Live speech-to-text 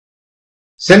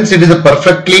Since it is a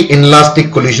perfectly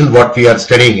inelastic collision what we are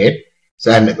studying it,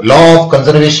 so, and law of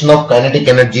conservation of kinetic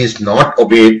energy is not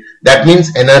obeyed, that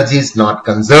means energy is not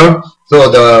conserved,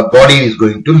 so the body is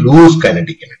going to lose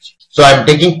kinetic energy. So I am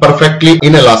taking perfectly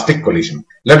inelastic collision.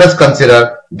 Let us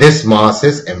consider this mass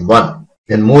is m1,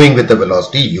 then moving with the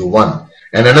velocity u1,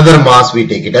 and another mass we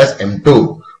take it as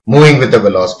m2, moving with the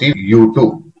velocity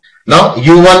u2. Now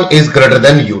u1 is greater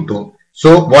than u2,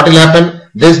 so what will happen?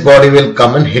 This body will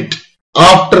come and hit.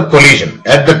 After collision,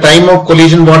 at the time of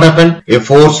collision, what happened? A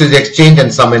force is exchanged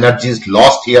and some energy is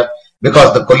lost here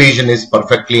because the collision is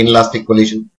perfectly inelastic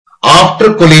collision.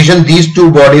 After collision, these two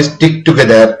bodies stick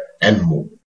together and move.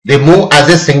 They move as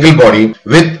a single body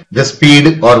with the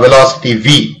speed or velocity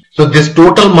v. So this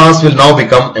total mass will now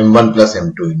become m1 plus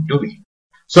m2 into v.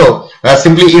 So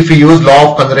simply if we use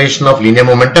law of conservation of linear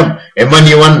momentum, m1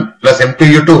 u1 plus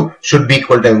m2 u2 should be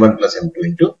equal to m1 plus m2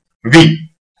 into v.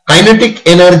 Kinetic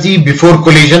energy before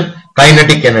collision,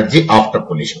 kinetic energy after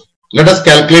collision. Let us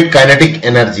calculate kinetic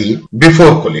energy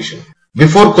before collision.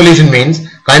 Before collision means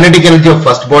kinetic energy of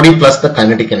first body plus the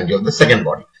kinetic energy of the second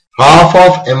body. Half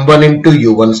of m1 into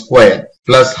u1 square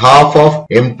plus half of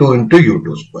m2 into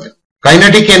u2 square.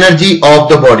 Kinetic energy of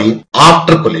the body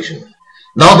after collision.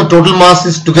 Now the total mass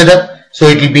is together, so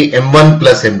it will be m1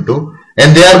 plus m2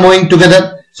 and they are moving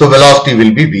together, so velocity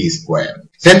will be v square.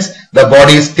 Since the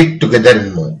bodies stick together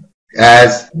and move,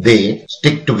 as they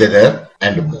stick together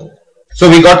and move. So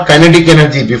we got kinetic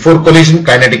energy before collision,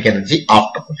 kinetic energy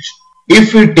after collision.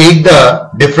 If we take the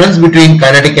difference between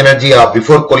kinetic energy of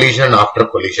before collision and after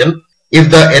collision, if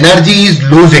the energy is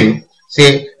losing,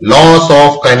 say loss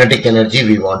of kinetic energy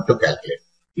we want to calculate.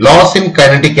 Loss in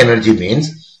kinetic energy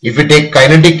means if we take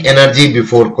kinetic energy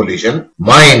before collision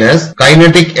minus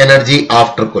kinetic energy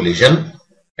after collision,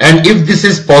 and if this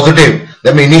is positive,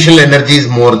 the initial energy is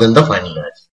more than the final energy.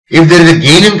 If there is a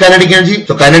gain in kinetic energy,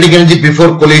 so kinetic energy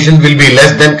before collision will be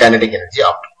less than kinetic energy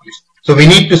after collision. So we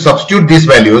need to substitute these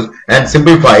values and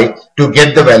simplify to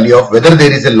get the value of whether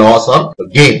there is a loss or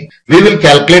gain. We will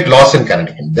calculate loss in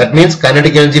kinetic energy. That means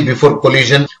kinetic energy before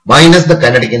collision minus the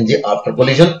kinetic energy after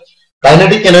collision.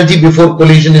 Kinetic energy before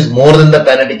collision is more than the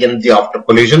kinetic energy after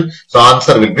collision, so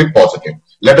answer will be positive.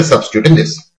 Let us substitute in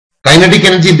this. Kinetic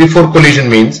energy before collision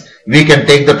means we can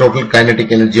take the total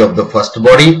kinetic energy of the first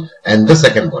body and the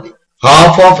second body.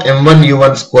 Half of m1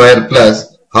 u1 square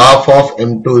plus half of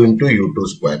m2 into u2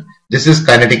 square. This is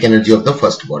kinetic energy of the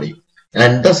first body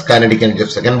and thus kinetic energy of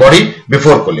second body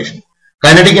before collision.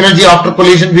 Kinetic energy after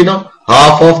collision we know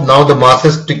half of, now the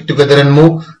masses stick together and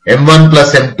move, m1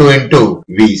 plus m2 into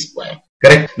v square.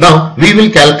 Correct? Now we will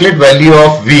calculate value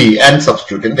of v and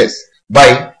substitute in this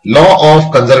by law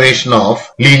of conservation of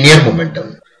linear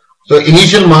momentum. So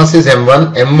initial mass is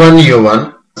m1, m1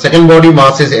 u1, second body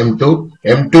mass is m2,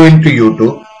 m2 into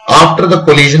u2. After the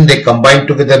collision they combine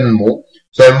together and move.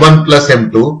 So m1 plus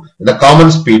m2, the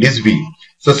common speed is v.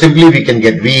 So simply we can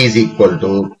get v is equal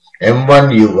to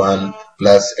m1 u1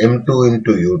 plus m2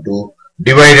 into u2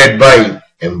 divided by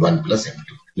m1 plus m2.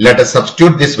 Let us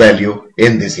substitute this value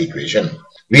in this equation.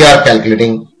 We are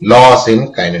calculating loss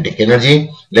in kinetic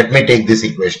energy. Let me take this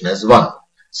equation as 1.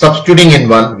 Substituting in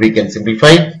 1, we can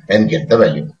simplify and get the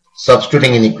value.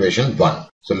 Substituting in equation 1.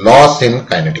 So loss in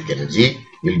kinetic energy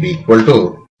will be equal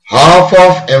to half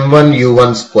of m1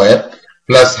 u1 square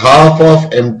plus half of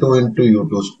m2 into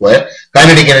u2 square,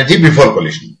 kinetic energy before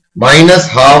collision, minus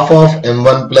half of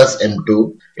m1 plus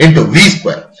m2 into v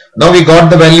square. Now we got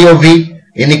the value of v.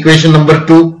 In equation number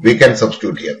 2, we can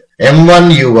substitute here.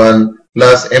 m1 u1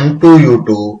 plus m2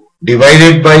 u2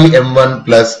 divided by m1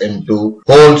 plus m2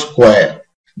 whole square.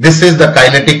 This is the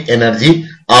kinetic energy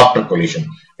after collision.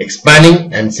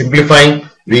 Expanding and simplifying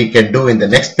we can do in the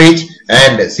next page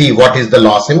and see what is the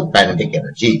loss in kinetic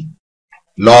energy.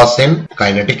 Loss in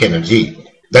kinetic energy,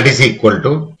 that is equal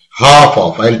to half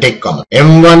of, I will take common,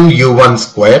 m1 u1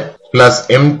 square plus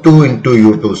m2 into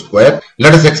u2 square.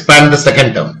 Let us expand the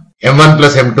second term. m1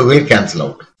 plus m2 will cancel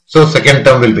out. So second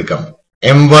term will become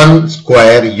m1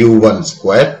 square u1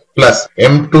 square plus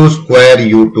m2 square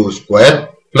u2 square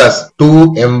plus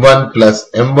 2m1 plus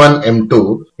m1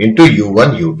 m2 into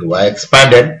u1 u2. I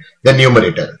expanded the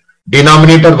numerator.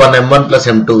 Denominator 1m1 plus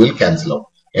m2 will cancel out.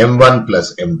 m1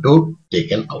 plus m2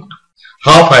 taken out.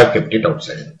 Half I have kept it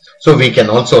outside. So we can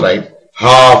also write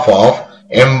half of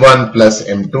m1 plus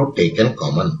m2 taken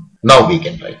common. Now we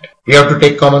can write. We have to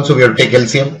take common, so we have to take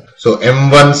LCM. So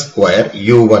m1 square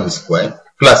u1 square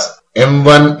plus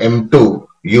m1 m2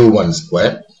 u1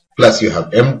 square plus you have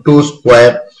m2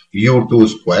 square u2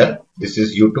 square, this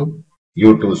is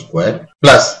u2 square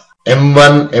plus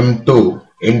m1 m2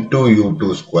 into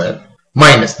u2 square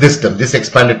minus this term, this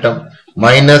expanded term.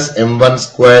 minus m1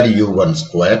 square u1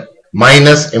 square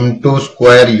minus m2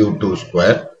 square u2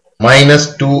 square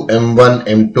minus 2m1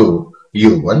 m2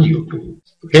 u1 u2.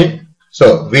 Okay,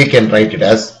 so we can write it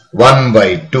as 1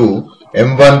 by 2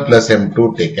 m1 plus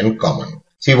m2 taken common.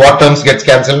 See what terms gets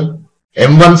cancelled?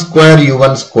 m1 square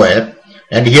u1 square,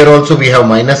 and here also we have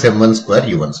minus m1 square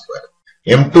u1 square,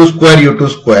 m2 square u2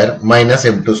 square minus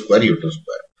m2 square u2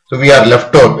 square. So we are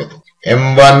left out with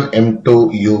m1 m2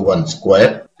 u1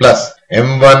 square plus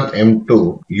m1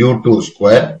 m2 u2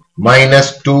 square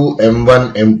minus 2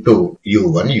 m1 m2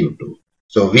 u1 u2.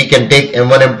 So we can take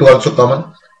m1 m2 also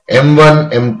common.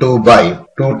 m1 m2 by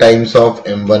 2 times of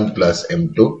m1 plus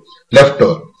m2, left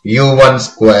over u1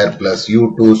 square plus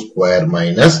u2 square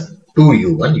minus 2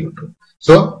 u1 u2.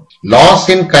 So loss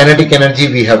in kinetic energy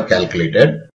we have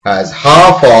calculated as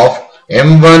half of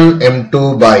m1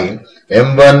 m2 by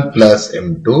m1 plus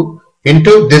m2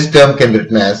 into this term can be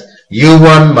written as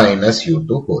u1 minus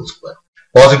u2 whole square.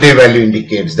 Positive value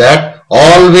indicates that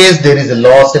always there is a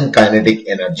loss in kinetic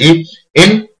energy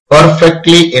in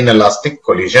perfectly inelastic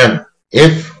collision.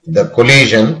 If the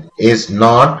collision is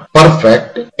not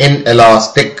perfect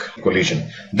inelastic collision,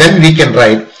 then we can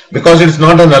write, because it is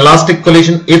not an elastic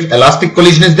collision, if elastic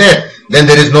collision is there, then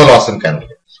there is no loss in kinetic.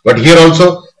 But here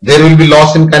also there will be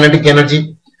loss in kinetic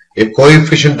energy. A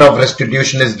coefficient of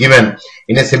restitution is given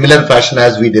in a similar fashion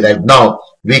as we derived now.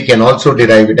 We can also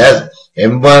derive it as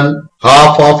m1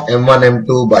 half of m1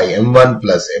 m2 by m1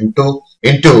 plus m2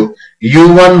 into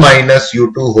u1 minus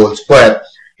u2 whole square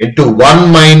into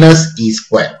 1 minus e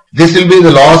square. This will be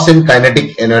the loss in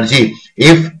kinetic energy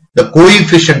if the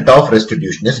coefficient of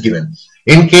restitution is given.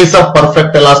 In case of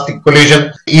perfect elastic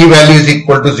collision, E value is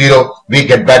equal to 0. We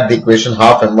get back the equation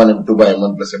half m1 m2 by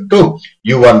m1 plus m2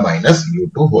 u1 minus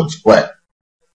u2 whole square.